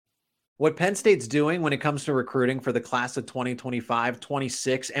What Penn State's doing when it comes to recruiting for the class of 2025,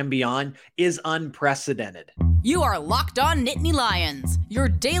 26, and beyond is unprecedented. You are Locked On Nittany Lions, your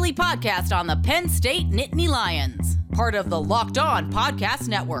daily podcast on the Penn State Nittany Lions. Part of the Locked On Podcast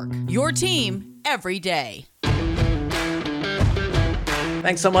Network, your team every day.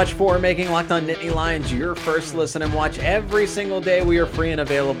 Thanks so much for making Locked On Nittany Lions your first listen and watch every single day. We are free and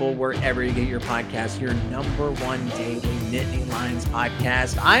available wherever you get your podcasts, your number one daily Nittany Lions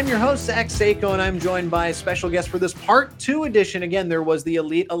podcast. I'm your host, Zach Sako, and I'm joined by a special guest for this part 2 edition. Again, there was the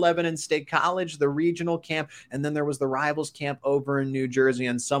Elite 11 in State College, the regional camp, and then there was the Rivals camp over in New Jersey,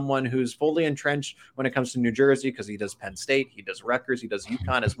 and someone who's fully entrenched when it comes to New Jersey because he does Penn State, he does Rutgers, he does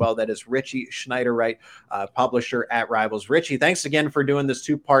UConn as well. That is Richie Schneiderwright, publisher at Rivals. Richie, thanks again for doing this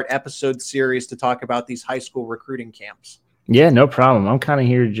 2-part episode series to talk about these high school recruiting camps. Yeah, no problem. I'm kind of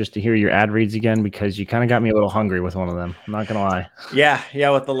here just to hear your ad reads again because you kind of got me a little hungry with one of them. I'm not going to lie.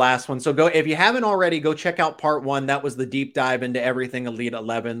 Yeah, with the last one. So if you haven't already, go check out part 1. That was the deep dive into everything Elite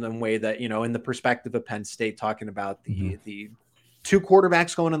 11 and way that, in the perspective of Penn State, talking about the 2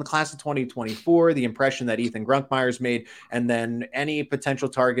 quarterbacks going in the class of 2024, the impression that Ethan Grunkmeyer's made, and then any potential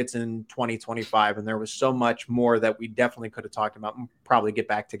targets in 2025. And there was so much more that we definitely could have talked about and probably get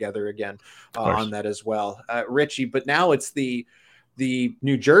back together again on that as well. Richie, but now it's the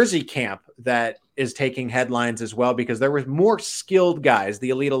New Jersey camp that is taking headlines as well, because there was more skilled guys. The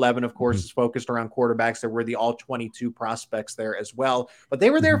Elite 11, of course, is focused around quarterbacks. There were the all 22 prospects there as well, but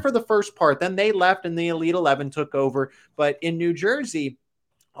they were there for the first part. Then they left and the Elite 11 took over. But in New Jersey,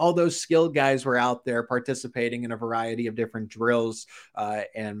 all those skilled guys were out there participating in a variety of different drills,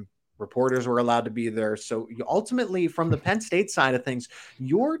 and reporters were allowed to be there. So ultimately, from the Penn State side of things,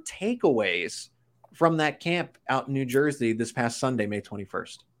 your takeaways from that camp out in New Jersey this past Sunday, May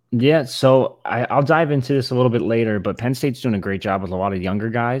 21st. Yeah, so I'll dive into this a little bit later, but Penn State's doing a great job with a lot of younger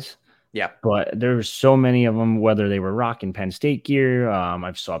guys. Yeah. But there's so many of them, whether they were rocking Penn State gear.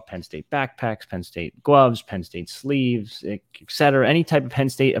 I've saw Penn State backpacks, Penn State gloves, Penn State sleeves, etc. Any type of Penn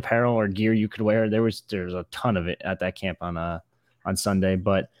State apparel or gear you could wear. There's a ton of it at that camp on Sunday.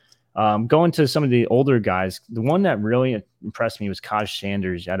 But going to some of the older guys, the one that really impressed me was Kaj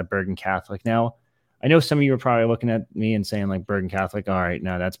Sanders out of Bergen Catholic. Now, I know some of you are probably looking at me and saying like Bergen Catholic, all right,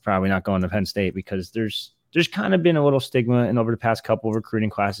 now that's probably not going to Penn State, because there's kind of been a little stigma and over the past couple of recruiting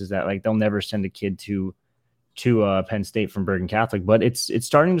classes that like they'll never send a kid to Penn State from Bergen Catholic, but it's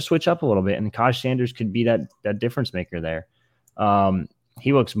starting to switch up a little bit, and Kaj Sanders could be that difference maker there.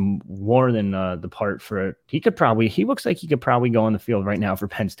 He looks more than the part for he looks like he could probably go on the field right now for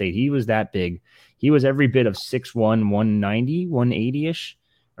Penn State. He was that big. He was every bit of 6'1", 190, 180-ish.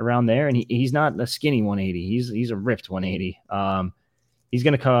 Around there, and he's not a skinny 180. He's a ripped 180. He's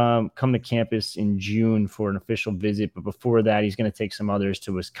going to come to campus in June for an official visit, but before that, he's going to take some others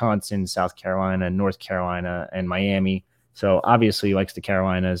to Wisconsin, South Carolina, North Carolina, and Miami. So obviously, he likes the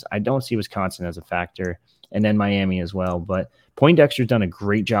Carolinas. I don't see Wisconsin as a factor, and then Miami as well. But Poindexter's done a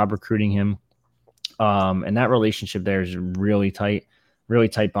great job recruiting him, and that relationship there is really tight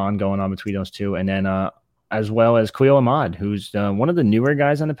bond going on between those two. And then as well as Khalil Ahmad, who's one of the newer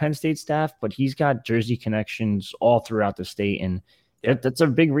guys on the Penn State staff, but he's got Jersey connections all throughout the state. And that's a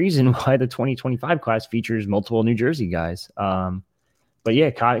big reason why the 2025 class features multiple New Jersey guys. But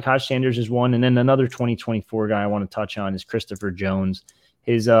yeah, Kaj Sanders is one. And then another 2024 guy I want to touch on is Christopher Jones.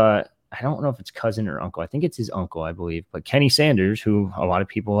 His, I don't know if it's cousin or uncle. I think it's his uncle, I believe. But Kenny Sanders, who a lot of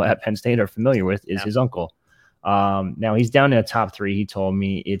people at Penn State are familiar with, is his uncle. Now he's down in the top 3. He told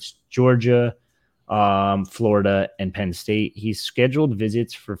me it's Georgia, Florida, and Penn State. He's scheduled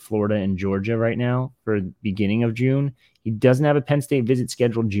visits for Florida and Georgia right now for the beginning of June. He doesn't have a Penn State visit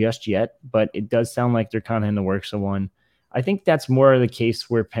scheduled just yet, but it does sound like they're kind of in the works of one. I think that's more of the case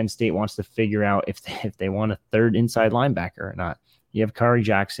where Penn State wants to figure out if they want a third inside linebacker or not. You have Kari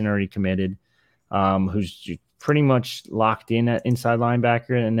Jackson already committed, who's pretty much locked in at inside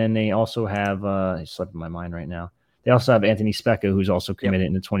linebacker, and then they also have it's slipping my mind right now. They also have Anthony Specca, who's also committed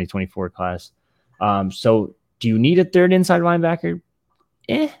in the 2024 class. So do you need a third inside linebacker?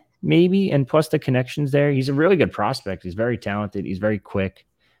 Maybe. And plus the connections there. He's a really good prospect. He's very talented. He's very quick.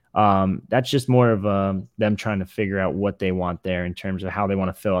 That's just more of them trying to figure out what they want there in terms of how they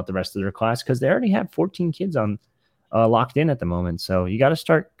want to fill out the rest of their class, because they already have 14 kids on locked in at the moment. So you got to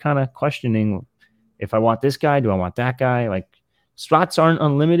start kind of questioning, if I want this guy, do I want that guy? Like, spots aren't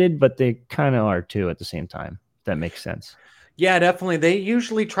unlimited, but they kind of are too at the same time. If that makes sense. Yeah, definitely. They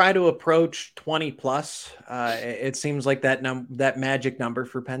usually try to approach 20 plus. It seems like that magic number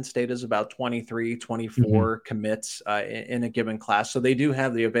for Penn State is about 23, 24 commits in a given class. So they do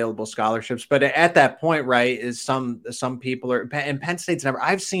have the available scholarships. But at that point, right, is some people are, and Penn State's never,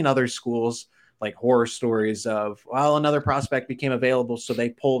 I've seen other schools like horror stories of, well, another prospect became available, so they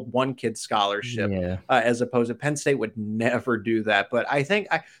pulled one kid's scholarship, as opposed to Penn State would never do that. But I think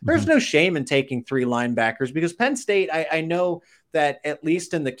there's no shame in taking 3 linebackers, because Penn State, I know that at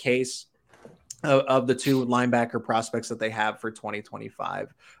least in the case of the 2 linebacker prospects that they have for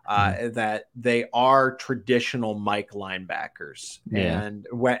 2025, that they are traditional Mike linebackers, and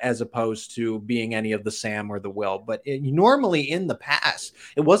as opposed to being any of the Sam or the Will. But normally in the past,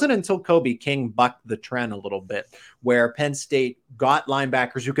 it wasn't until Kobe King bucked the trend a little bit, where Penn State got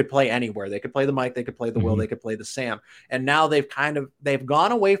linebackers who could play anywhere. They could play the Mike, they could play the Will, they could play the Sam. And now they've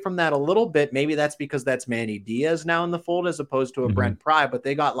gone away from that a little bit. Maybe that's because that's Manny Diaz now in the fold as opposed to a Brent Pry, but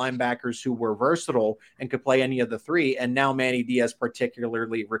they got linebackers who were versatile and could play any of the 3. And now Manny Diaz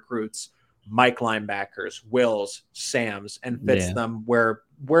particularly recruits Mike linebackers, Wills, Sams, and fits them where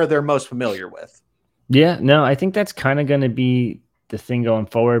they're most familiar with. Yeah, no, I think that's kind of going to be the thing going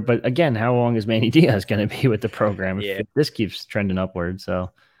forward. But again, how long is Manny Diaz going to be with the program if this keeps trending upward?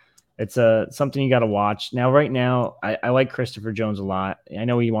 So it's something you got to watch. Now, right now, I like Christopher Jones a lot. I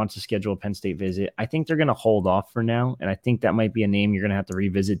know he wants to schedule a Penn State visit. I think they're going to hold off for now, and I think that might be a name you're going to have to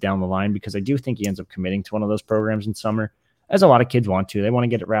revisit down the line, because I do think he ends up committing to one of those programs in summer, as a lot of kids want to. They want to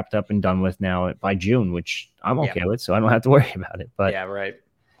get it wrapped up and done with now by June, which I'm okay with, so I don't have to worry about it. But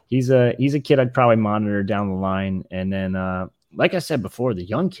he's a kid I'd probably monitor down the line. And then, like I said before, the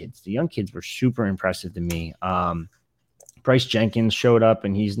young kids were super impressive to me. Bryce Jenkins showed up,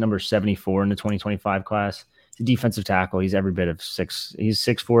 and he's number 74 in the 2025 class. He's a defensive tackle. He's every bit of 6. He's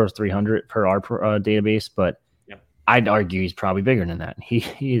 6'4", 300 per our database, but I'd argue he's probably bigger than that.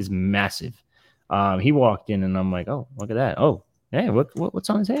 He is massive. He walked in, and I'm like, oh, look at that. Oh, hey, what's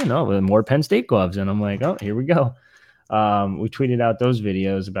on his hand? Oh, more Penn State gloves. And I'm like, oh, here we go. We tweeted out those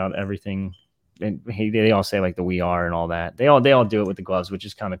videos about everything, and they all say like the "we are" and all that. They all do it with the gloves, which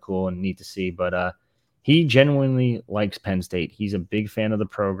is kind of cool and neat to see. But he genuinely likes Penn State. He's a big fan of the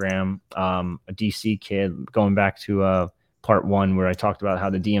program. A DC kid, going back to part 1 where I talked about how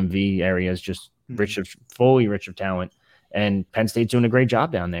the DMV area is just fully rich of talent, and Penn State's doing a great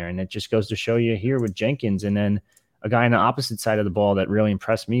job down there. And it just goes to show you here with Jenkins. And then a guy on the opposite side of the ball that really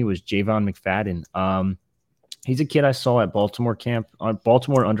impressed me was Javon McFadden. He's a kid I saw at Baltimore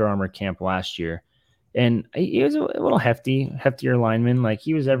Under Armour camp last year. And he was a little heftier lineman. Like,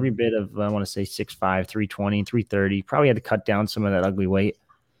 he was every bit of, I want to say 6'5", 320, 330. Probably had to cut down some of that ugly weight.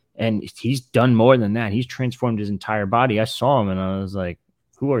 And he's done more than that. He's transformed his entire body. I saw him, and I was like,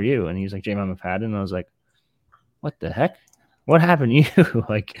 who are you? And he's like, Javon McFadden. And I was like, what the heck? What happened to you?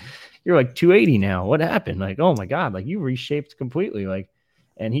 Like, you're like 280 now. What happened? Like, oh my God, like, you reshaped completely. Like,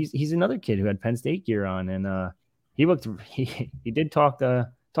 and he's another kid who had Penn State gear on, and he did talk a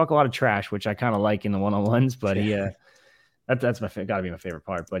lot of trash, which I kind of like in the one-on-ones, but that's gotta be my favorite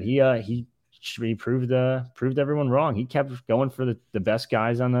part. But he proved everyone wrong. He kept going for the best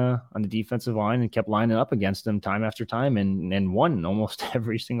guys on the defensive line and kept lining up against them time after time, and won almost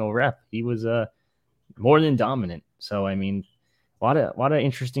every single rep. He was more than dominant. So I mean, a lot of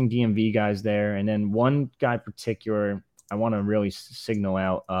interesting DMV guys there. And then one guy particular I want to really signal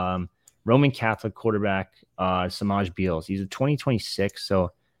out, Roman Catholic quarterback Samaj Beals. He's a 2026,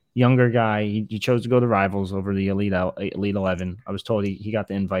 so younger guy. He chose to go to Rivals over the Elite 11. I was told he got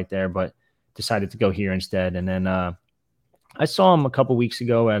the invite there, but decided to go here instead. And then I saw him a couple weeks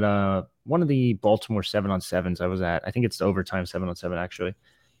ago at one of the Baltimore 7-on-7s I was at. I think it's the overtime 7-on-7, actually.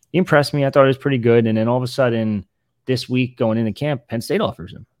 He impressed me. I thought it was pretty good. And then all of a sudden, this week going into camp, Penn State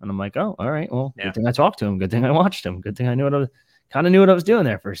offers him. And I'm like, oh, all right. Well, Good thing I talked to him. Good thing I watched him. Good thing I knew what I was doing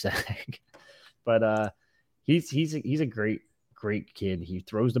there for a second. But he's a great kid. He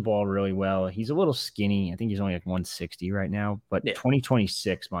throws the ball really well. He's a little skinny. I think he's only like 160 right now, but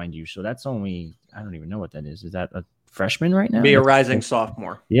 2026, mind you. So that's only, I don't even know what that is. Is that a freshman right now? Be a rising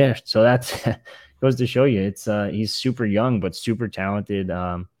sophomore. Yeah. So that's goes to show you he's super young, but super talented.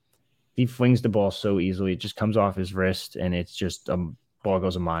 He flings the ball so easily. It just comes off his wrist, and it's just ball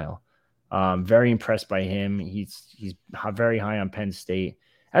goes a mile. Very impressed by him. He's very high on Penn State,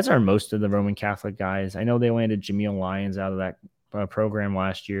 as are most of the Roman Catholic guys. I know they landed Jameel Lyons out of that program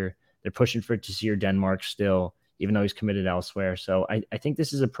last year. They're pushing for Tassir Denmark still, even though he's committed elsewhere. So I think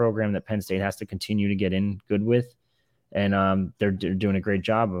this is a program that Penn State has to continue to get in good with. And they're doing a great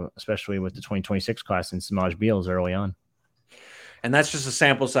job, especially with the 2026 class and Samaj Beals early on. And that's just a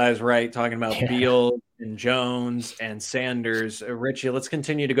sample size, right? Talking about Beal and Jones and Sanders. Richie, let's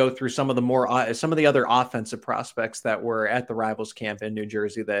continue to go through some of the other offensive prospects that were at the Rivals camp in New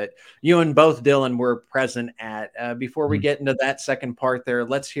Jersey that you and both Dylan were present at. Before we get into that second part there,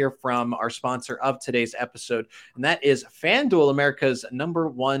 let's hear from our sponsor of today's episode, and that is FanDuel, America's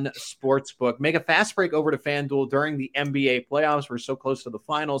 #1 sports book. Make a fast break over to FanDuel during the NBA playoffs. We're so close to the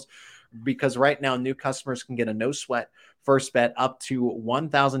finals, because right now new customers can get a no sweat first bet up to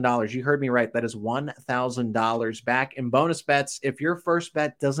 $1,000. You heard me right. That is $1,000 back in bonus bets. If your first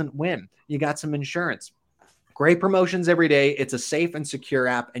bet doesn't win, you got some insurance. Great promotions every day. It's a safe and secure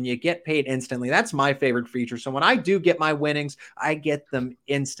app, and you get paid instantly. That's my favorite feature. So when I do get my winnings, I get them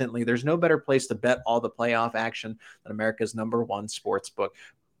instantly. There's no better place to bet all the playoff action than America's #1 sports book.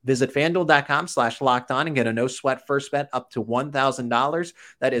 Visit FanDuel.com/lockedon and get a no sweat first bet up to $1,000.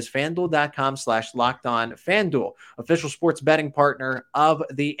 That is FanDuel.com/lockedon. FanDuel, official sports betting partner of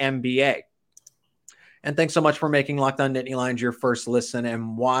the NBA. And thanks so much for making Locked On Nittany Lions your first listen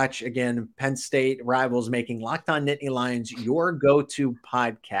and watch. Again, Penn State Rivals making Locked On Nittany Lions your go-to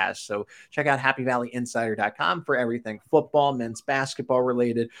podcast. So check out HappyValleyInsider.com for everything football, men's basketball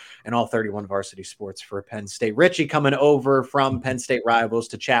related, and all 31 varsity sports for Penn State. Richie coming over from Penn State Rivals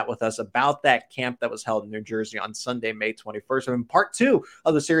to chat with us about that camp that was held in New Jersey on Sunday, May 21st. So in part 2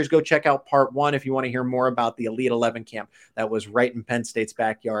 of the series, go check out part 1 if you want to hear more about the Elite 11 camp that was right in Penn State's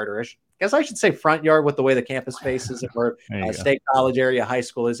backyard, or guess I should say front yard with the way the campus faces, if we're State College area high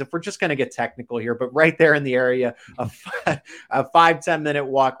school is, if we're just going to get technical here, but right there in the area, a 5-10 minute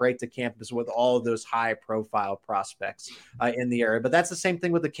walk right to campus with all of those high profile prospects in the area. But that's the same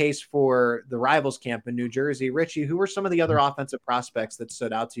thing with the case for the Rivals camp in New Jersey. Richie, who were some of the other offensive prospects that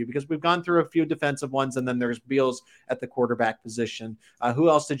stood out to you? Because we've gone through a few defensive ones, and then there's Beals at the quarterback position. Who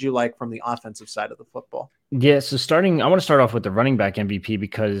else did you like from the offensive side of the football? Yeah, so I want to start off with the running back MVP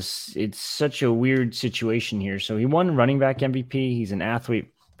because it's such a weird situation here. So he won running back MVP. He's an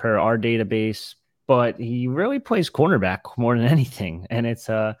athlete per our database, but he really plays cornerback more than anything. And it's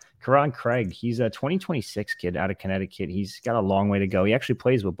Karan Craig. He's a 2026 kid out of Connecticut. He's got a long way to go. He actually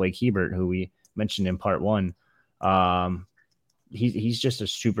plays with Blake Hebert, who we mentioned in part 1. He's just a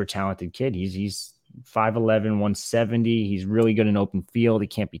super talented kid. He's 5'11", 170. He's really good in open field. He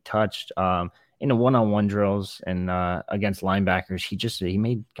can't be touched. In the one-on-one drills and against linebackers, he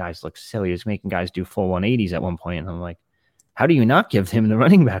made guys look silly. He was making guys do full 180s at one point. And I'm like, how do you not give him the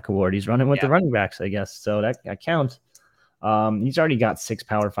running back award? He's running with the running backs, I guess. So that counts. He's already got 6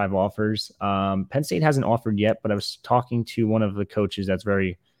 Power 5 offers. Penn State hasn't offered yet, but I was talking to one of the coaches that's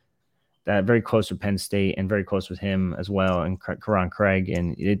very close with Penn State and very close with him as well, and Karan Craig.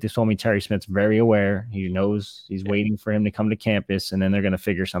 And they told me Terry Smith's very aware. He knows he's waiting for him to come to campus, and then they're going to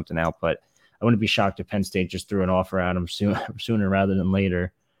figure something out. But I wouldn't be shocked if Penn State just threw an offer at him sooner rather than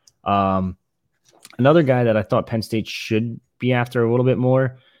later. Another guy that I thought Penn State should be after a little bit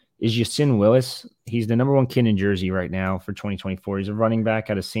more is Yasin Willis. He's the #1 kid in Jersey right now for 2024. He's a running back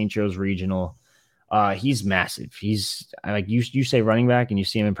out of St. Joe's Regional. He's massive. He's like you say running back and you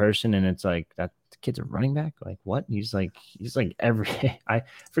see him in person and it's like that kid's a running back. Like what? He's like I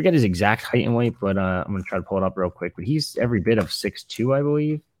forget his exact height and weight, but I'm gonna try to pull it up real quick. But he's every bit of 6'2", I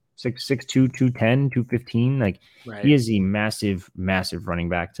believe. 6'2", 210, 215. Like He is a massive, massive running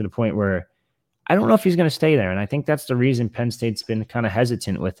back to the point where I don't know if he's going to stay there. And I think that's the reason Penn State's been kind of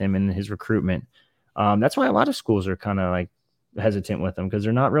hesitant with him in his recruitment. That's why a lot of schools are kind of like hesitant with him because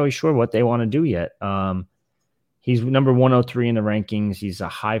they're not really sure what they want to do yet. He's number 103 in the rankings. He's a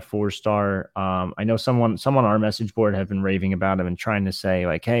high 4-star. I know someone on our message board have been raving about him and trying to say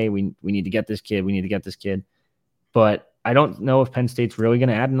like, hey, we need to get this kid. We need to get this kid. But I don't know if Penn State's really going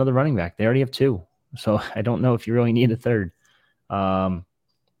to add another running back. They already have 2. So I don't know if you really need a third.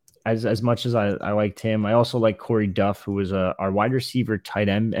 As much as I liked him, I also like Corey Duff, who was our wide receiver tight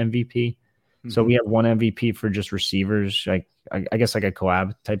end MVP. Mm-hmm. So we have one MVP for just receivers, like I guess like a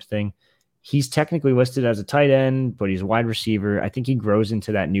collab type thing. He's technically listed as a tight end, but he's a wide receiver. I think he grows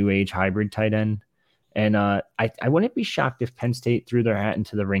into that new age hybrid tight end. And I wouldn't be shocked if Penn State threw their hat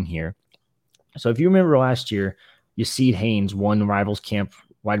into the ring here. So if you remember last year, Yasid Haynes won Rivals Camp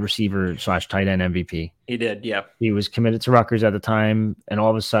wide receiver / tight end MVP. He did, yeah. He was committed to Rutgers at the time, and all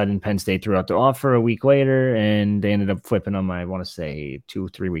of a sudden Penn State threw out the offer a week later, and they ended up flipping him, I want to say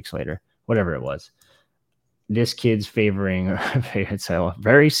 2-3 weeks later, whatever it was. This kid's favoring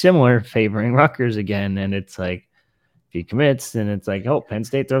very similar, favoring Rutgers again, and it's like if he commits, then it's like, oh, Penn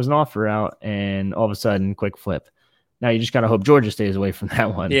State throws an offer out, and all of a sudden, quick flip. Now you just got to hope Georgia stays away from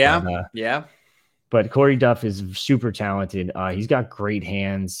that one. Yeah, yeah. But Corey Duff is super talented. He's got great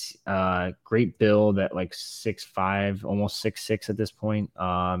hands, great build at like 6'5", almost 6'6" at this point.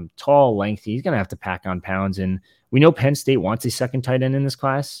 Tall, lengthy. He's going to have to pack on pounds. And we know Penn State wants a second tight end in this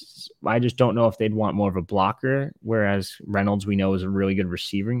class. I just don't know if they'd want more of a blocker, whereas Reynolds, we know, is a really good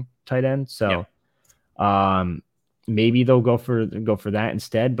receiving tight end. So maybe they'll go for that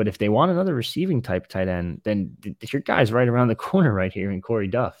instead. But if they want another receiving type tight end, then your guy's right around the corner right here in Corey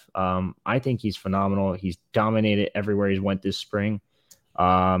Duff. I think he's phenomenal. He's dominated everywhere he's went this spring.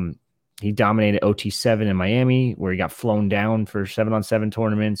 He dominated OT7 in Miami, where he got flown down for 7-on-7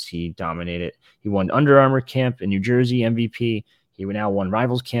 tournaments. He dominated. He won Under Armour camp in New Jersey, MVP. He now won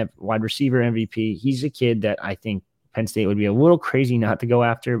Rivals camp wide receiver MVP. He's a kid that I think Penn State would be a little crazy not to go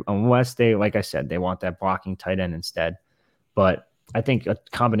after unless they, like I said, they want that blocking tight end instead. But I think a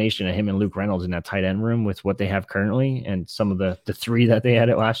combination of him and Luke Reynolds in that tight end room with what they have currently and some of the three that they had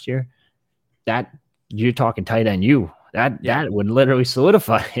it last year, that you're talking tight end that would literally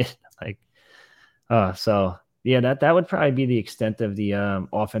solidify it. That would probably be the extent of the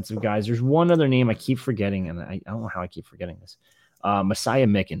offensive guys. There's one other name I keep forgetting, and I don't know how I keep forgetting this. Messiah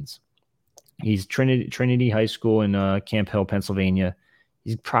Mickens. He's Trinity High School in Camp Hill, Pennsylvania.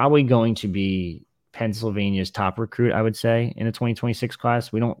 He's probably going to be Pennsylvania's top recruit, I would say, in the 2026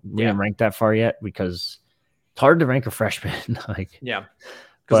 class. We didn't rank that far yet because it's hard to rank a freshman.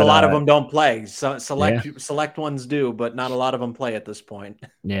 Because a lot of them don't play. So select ones do, but not a lot of them play at this point.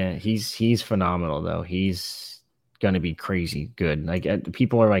 Yeah, he's phenomenal though. He's going to be crazy good. Like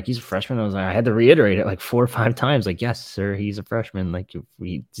people are like, he's a freshman. I had to reiterate it like 4 or 5 times. Like, yes, sir, he's a freshman. Like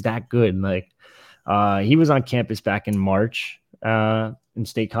he's that good. Like he was on campus back in March in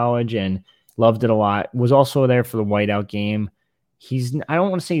State College and loved it a lot. Was also there for the whiteout game. I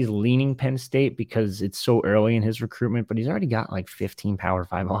don't want to say he's leaning Penn State because it's so early in his recruitment, but he's already got like 15 Power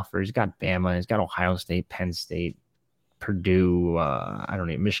 5 offers. He's got Bama, he's got Ohio State, Penn State, Purdue,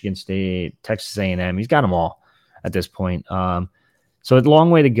 Michigan State, Texas A&M. He's got them all at this point. So it's a long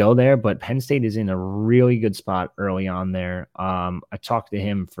way to go there, but Penn State is in a really good spot early on there. I talked to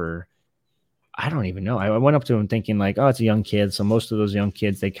him for, I don't even know. I went up to him thinking like, oh, it's a young kid. So most of those young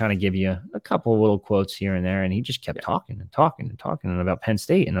kids, they kind of give you a couple of little quotes here and there. And he just kept talking about Penn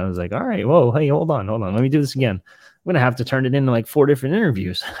State. And I was like, all right, whoa, hey, hold on. Let me do this again. I'm going to have to turn it into like 4 different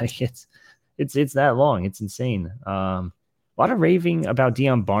interviews. Like it's that long. It's insane. A lot of raving about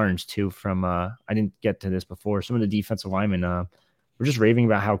Deion Barnes too from, I didn't get to this before. Some of the defensive linemen were just raving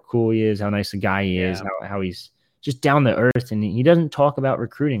about how cool he is, how nice a guy he is, how he's just down to earth, and he doesn't talk about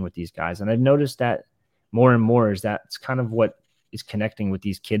recruiting with these guys. And I've noticed that more and more is that's kind of what is connecting with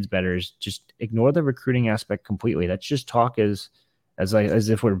these kids better is just ignore the recruiting aspect completely. Let's just talk as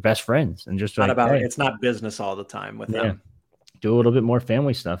if we're best friends and just it's not business all the time with them. Do a little bit more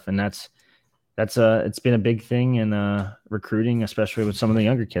family stuff. And that's it's been a big thing in recruiting, especially with some of the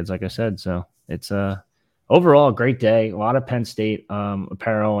younger kids, like I said. So it's overall a great day. A lot of Penn State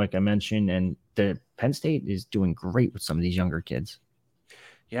apparel, like I mentioned, and the Penn State is doing great with some of these younger kids.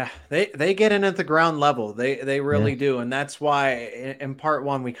 Yeah, they get in at the ground level. They really do. And that's why in part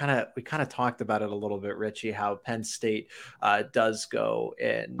one, we kind of talked about it a little bit, Richie, how Penn State does go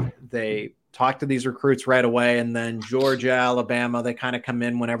and they talk to these recruits right away. And then Georgia, Alabama, they kind of come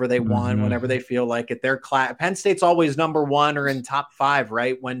in whenever they want, whenever they feel like it. Their class, Penn State's always number 1 or in top 5,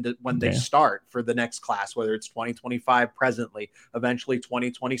 right? When they start for the next class, whether it's 2025 presently, eventually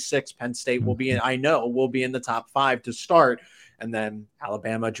 2026, Penn State will be in the top 5 to start. And then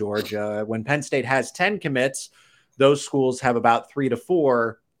Alabama, Georgia, when Penn State has 10 commits, those schools have about 3 to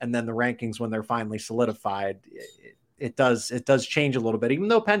 4. And then the rankings, when they're finally solidified, it does change a little bit, even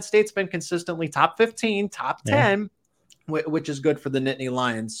though Penn State's been consistently top 15, top 10, which is good for the Nittany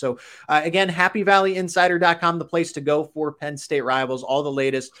Lions. So again, happyvalleyinsider.com, the place to go for Penn State rivals, all the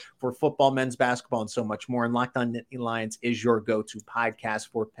latest for football, men's basketball, and so much more. And Locked On Nittany Lions is your go-to podcast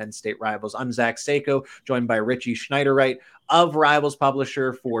for Penn State rivals. I'm Zach Sako, joined by Richie Schneiderwright of Rivals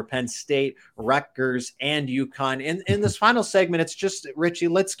Publisher for Penn State, Rutgers, and UConn. In this final segment, it's just, Richie,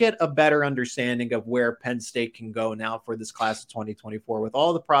 let's get a better understanding of where Penn State can go now for this class of 2024 with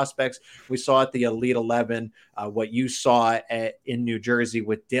all the prospects we saw at the Elite 11, what you saw in New Jersey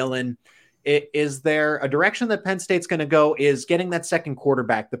with Dylan. Is there a direction that Penn State's going to go? Is getting that second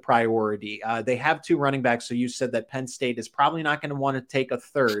quarterback the priority? They have 2 running backs, so you said that Penn State is probably not going to want to take a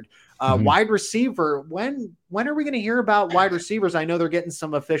third. Wide receiver, when are we going to hear about wide receivers? I know they're getting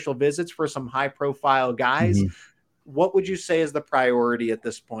some official visits for some high-profile guys. what would you say is the priority at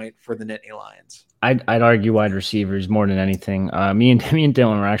this point for the Nittany Lions? I'd argue wide receivers more than anything. Me and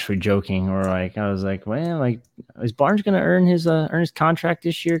Dylan were actually joking. I was like, well, like, is Barnes going to earn his contract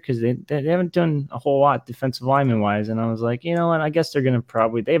this year? Because they haven't done a whole lot defensive lineman wise. And I was like, you know what? I guess they're going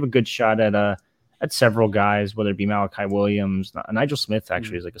to they have a good shot at several guys, whether it be Malachi Williams, Nigel Smith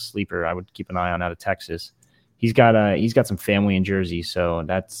actually is like a sleeper. I would keep an eye on out of Texas. He's got some family in Jersey, so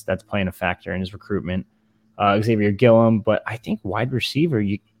that's playing a factor in his recruitment. Xavier Gillum, but I think wide receiver,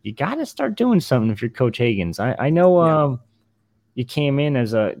 you got to start doing something if you're Coach Higgins. I know you came in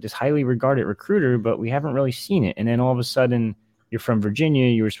as this highly regarded recruiter, but we haven't really seen it. And then all of a sudden, you're from Virginia.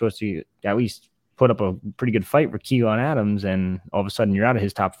 You were supposed to at least put up a pretty good fight for Keelan Adams, and all of a sudden you're out of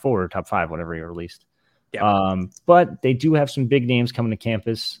his top 4 or top 5, whatever you released. Yeah. But they do have some big names coming to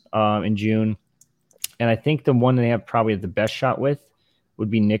campus in June. And I think the one they have probably the best shot with would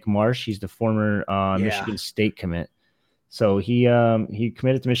be Nick Marsh. He's the former Michigan State commit. So he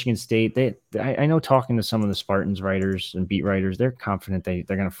committed to Michigan State. I know, talking to some of the Spartans writers and beat writers, they're confident they're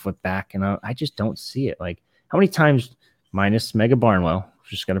going to flip back. And I just don't see it. Like, how many times, minus Mega Barnwell,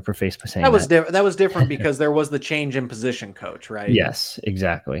 just got to preface by saying that was different because there was the change in position coach, right? Yes,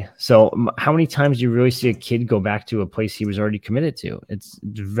 exactly. So how many times do you really see a kid go back to a place he was already committed to? It's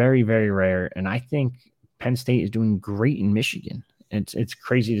very, very rare. And I think Penn State is doing great in Michigan. It's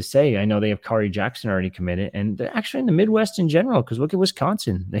crazy to say. I know they have Kari Jackson already committed, and they're actually in the Midwest in general, because look at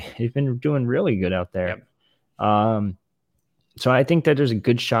Wisconsin. They've been doing really good out there. Yep. So I think that there's a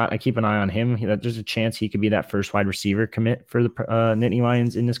good shot. I keep an eye on him. There's a chance he could be that first wide receiver commit for the Nittany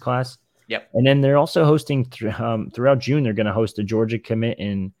Lions in this class. Yep. And then they're also hosting throughout June. They're going to host a Georgia commit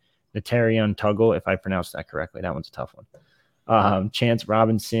in Natarion Tuggle, if I pronounced that correctly. That one's a tough one. Chance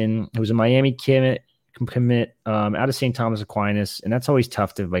Robinson, who's a Miami commit out of St. Thomas Aquinas, and that's always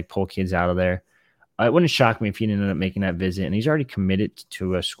tough to like pull kids out of there. It wouldn't shock me if he didn't end up making that visit, and he's already committed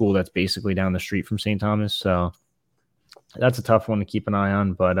to a school that's basically down the street from St. Thomas, so that's a tough one to keep an eye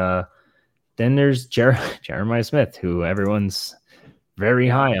on. But then there's Jeremiah Smith, who everyone's very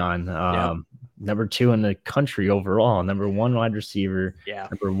high on. Number 2 in the country overall, number 1 wide receiver,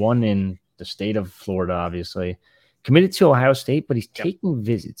 number 1 in the state of Florida, obviously. Committed to Ohio State, but he's taking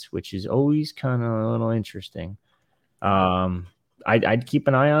visits, which is always kind of a little interesting. I'd keep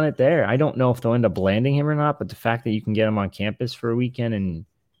an eye on it there. I don't know if they'll end up landing him or not, but the fact that you can get him on campus for a weekend and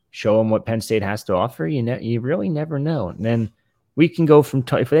show him what Penn State has to offer, you really never know. And then we can go from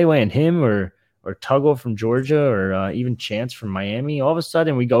if they land him or Tuggle from Georgia or even Chance from Miami, all of a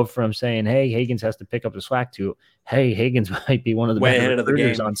sudden we go from saying, hey, Higgins has to pick up the slack to, hey, Higgins might be one of the better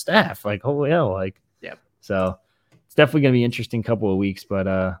recruiters on staff. Like, holy hell. Like, so it's definitely going to be an interesting couple of weeks,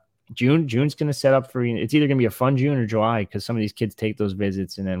 but June's going to set up for, it's either going to be a fun June or July, because some of these kids take those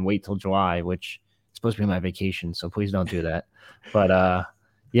visits and then wait till July, which is supposed to be my vacation. So please don't do that. But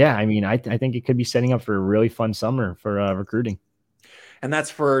I mean, I think it could be setting up for a really fun summer for recruiting. And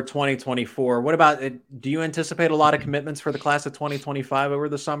that's for 2024. What about, do you anticipate a lot of commitments for the class of 2025 over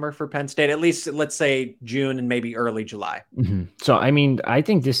the summer for Penn State? At least, let's say June and maybe early July. Mm-hmm. So, I mean, I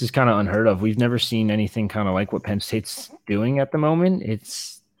think this is kind of unheard of. We've never seen anything kind of like what Penn State's doing at the moment.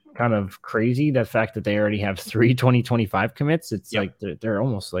 It's kind of crazy, the fact that they already have 3 2025 commits. It's like they're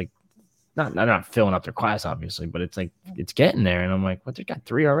almost like, they're not filling up their class, obviously, but it's like it's getting there. And I'm like, what? They got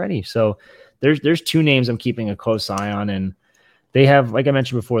 3 already. So there's 2 names I'm keeping a close eye on, and they have, like I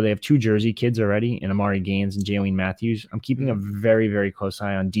mentioned before, they have 2 Jersey kids already, in Amari Gaines and Jaylene Matthews. I'm keeping a very, very close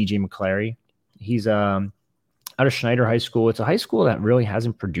eye on DJ McClary. He's out of Schneider High School. It's a high school that really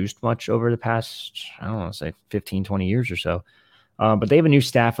hasn't produced much over the past, I don't know, say 15, 20 years or so. But they have a new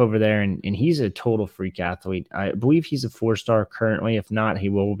staff over there, and he's a total freak athlete. I believe he's a 4-star currently. If not, he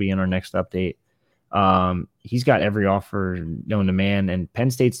will be in our next update. He's got every offer known to man, and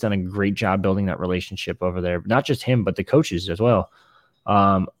Penn State's done a great job building that relationship over there. Not just him, but the coaches as well.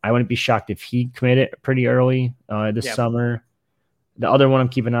 I wouldn't be shocked if he committed pretty early this summer. The other one I'm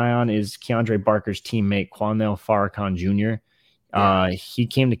keeping an eye on is Keandre Barker's teammate, Quanell Farrakhan Jr. He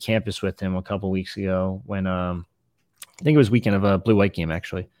came to campus with him a couple weeks ago when I think it was weekend of a blue-white game,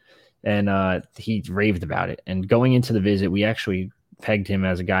 actually. And he raved about it. And going into the visit, we actually pegged him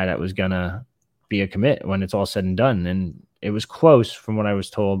as a guy that was going to be a commit when it's all said and done. And it was close from what I was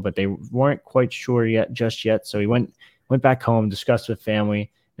told, but they weren't quite sure just yet. So he went back home, discussed with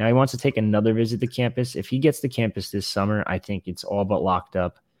family. Now he wants to take another visit to campus. If he gets to campus this summer, I think it's all but locked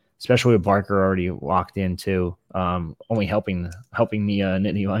up, especially with Barker already locked in too, only helping the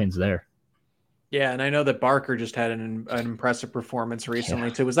Nittany Lions there. Yeah, and I know that Barker just had an impressive performance recently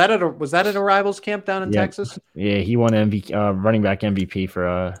too. Was that at a Rivals camp down in Texas? Yeah, he won running back MVP for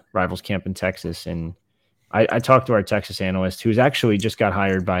a Rivals camp in Texas, and I talked to our Texas analyst who's actually just got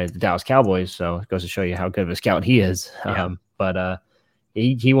hired by the Dallas Cowboys. So it goes to show you how good of a scout he is. Yeah. But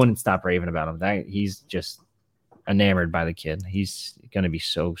he wouldn't stop raving about him. He's just enamored by the kid. He's going to be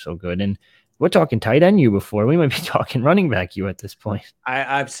so good. And we're talking tight end you before. We might be talking running back you at this point.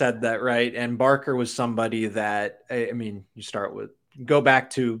 I've said that, right? And Barker was somebody that, I mean, you start with, go back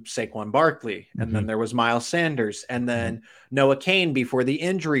to Saquon Barkley, and then there was Miles Sanders, and then Noah Cain before the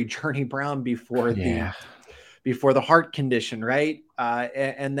injury, Journey Brown before the heart condition, right?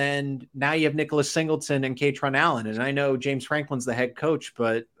 And then now you have Nicholas Singleton and Katron Allen. And I know James Franklin's the head coach,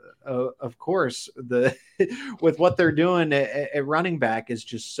 but of course, with what they're doing at running back is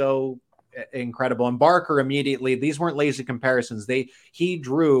just so incredible. And Barker immediately, these weren't lazy comparisons. He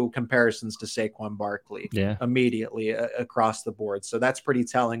drew comparisons to Saquon Barkley immediately across the board. So that's pretty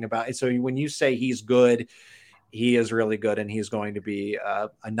telling about it. So when you say he's good, he is really good, and he's going to be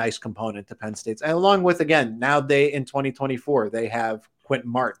a nice component to Penn State's. And along with, again, now in 2024, they have Quentin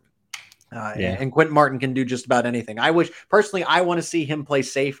Martin. And Quentin Martin can do just about anything. I want to see him play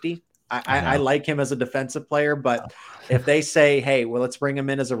safety. I like him as a defensive player, but if they say, hey, well, let's bring him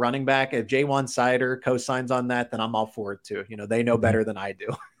in as a running back, if Jaywan Sider co-signs on that, then I'm all for it too. They know better than I do.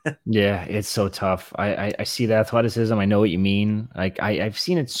 Yeah, it's so tough. I see the athleticism. I know what you mean. Like I've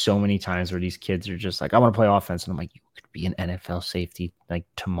seen it so many times where these kids are just like, I want to play offense. And I'm like, you could be an NFL safety like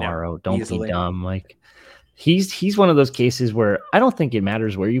tomorrow. Don't easily. Be dumb. Like he's one of those cases where I don't think it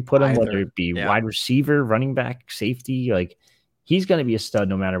matters where you put him, whether it be wide receiver, running back, safety, like he's going to be a stud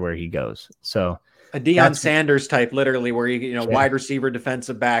no matter where he goes. So a Deion Sanders type, literally, where wide receiver,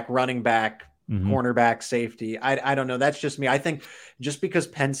 defensive back, running back, cornerback, safety. I don't know. That's just me. I think just because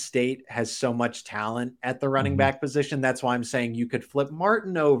Penn State has so much talent at the running back position, that's why I'm saying you could flip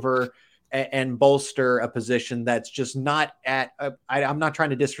Martin over and bolster a position that's just not at I'm not trying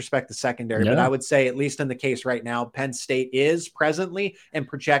to disrespect the secondary, but I would say, at least in the case right now, Penn State is presently and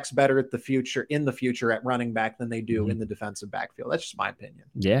projects better in the future at running back than they do in the defensive backfield. That's just my opinion.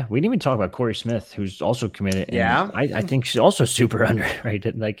 Yeah. We didn't even talk about Corey Smith, who's also committed. And I think she's also super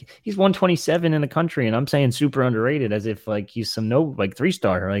underrated. Like he's 127 in the country, and I'm saying super underrated as if like he's some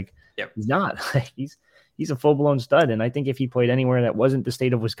 3-star. Like he's not. Like he's a full-blown stud, and I think if he played anywhere that wasn't the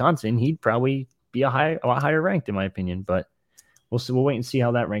state of Wisconsin, he'd probably be a lot higher ranked, in my opinion. But we'll see. We'll wait and see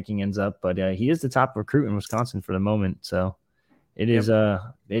how that ranking ends up. But he is the top recruit in Wisconsin for the moment, so it is.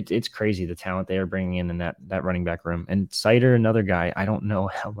 It's crazy the talent they are bringing in that running back room. And Sider, another guy, I don't know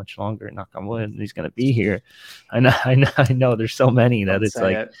how much longer, knock on wood, he's going to be here. I know. There's so many that it's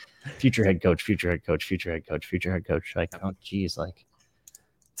like future head coach, future head coach, future head coach, future head coach. Like, oh geez, like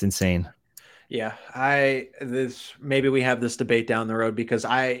it's insane. Yeah, maybe we have this debate down the road because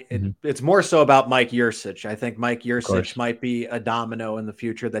it's more so about Mike Yurcich. I think Mike Yurcich might be a domino in the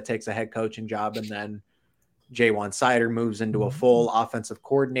future that takes a head coaching job, and then Jaywan Sider moves into a full offensive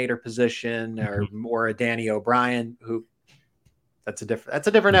coordinator position, or a Danny O'Brien, who that's a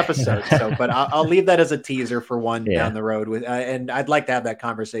different episode. So, but I'll leave that as a teaser for one down the road and I'd like to have that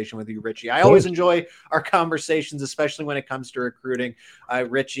conversation with you, Richie. I always enjoy our conversations, especially when it comes to recruiting.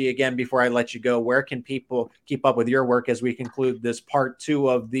 Richie, again, before I let you go, where can people keep up with your work as we conclude this part 2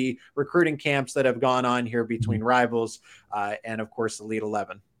 of the recruiting camps that have gone on here between Rivals and of course Elite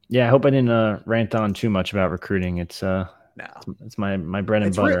 11? Yeah, I hope I didn't rant on too much about recruiting. It's my bread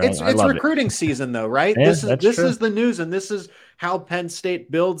and butter. It's recruiting season though, right? Yeah, this is the news, and this is how Penn State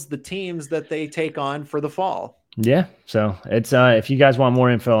builds the teams that they take on for the fall. Yeah. So it's if you guys want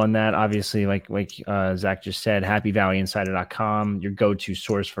more info on that, obviously, like Zach just said, happyvalleyinsider.com, your go-to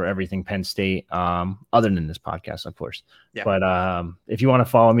source for everything Penn State, other than this podcast, of course. Yeah. But if you want to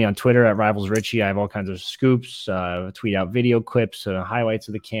follow me on Twitter at Rivals Richie, I have all kinds of scoops, tweet out video clips, highlights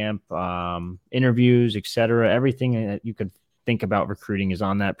of the camp, interviews, etc. Everything that you could think about recruiting is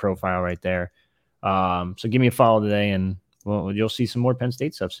on that profile right there. So give me a follow today, and you'll see some more Penn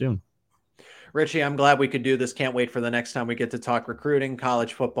State stuff soon. Richie, I'm glad we could do this. Can't wait for the next time we get to talk recruiting,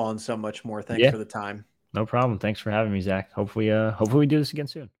 college football, and so much more. Thanks for the time. No problem. Thanks for having me, Zach. Hopefully we do this again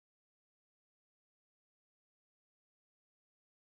soon.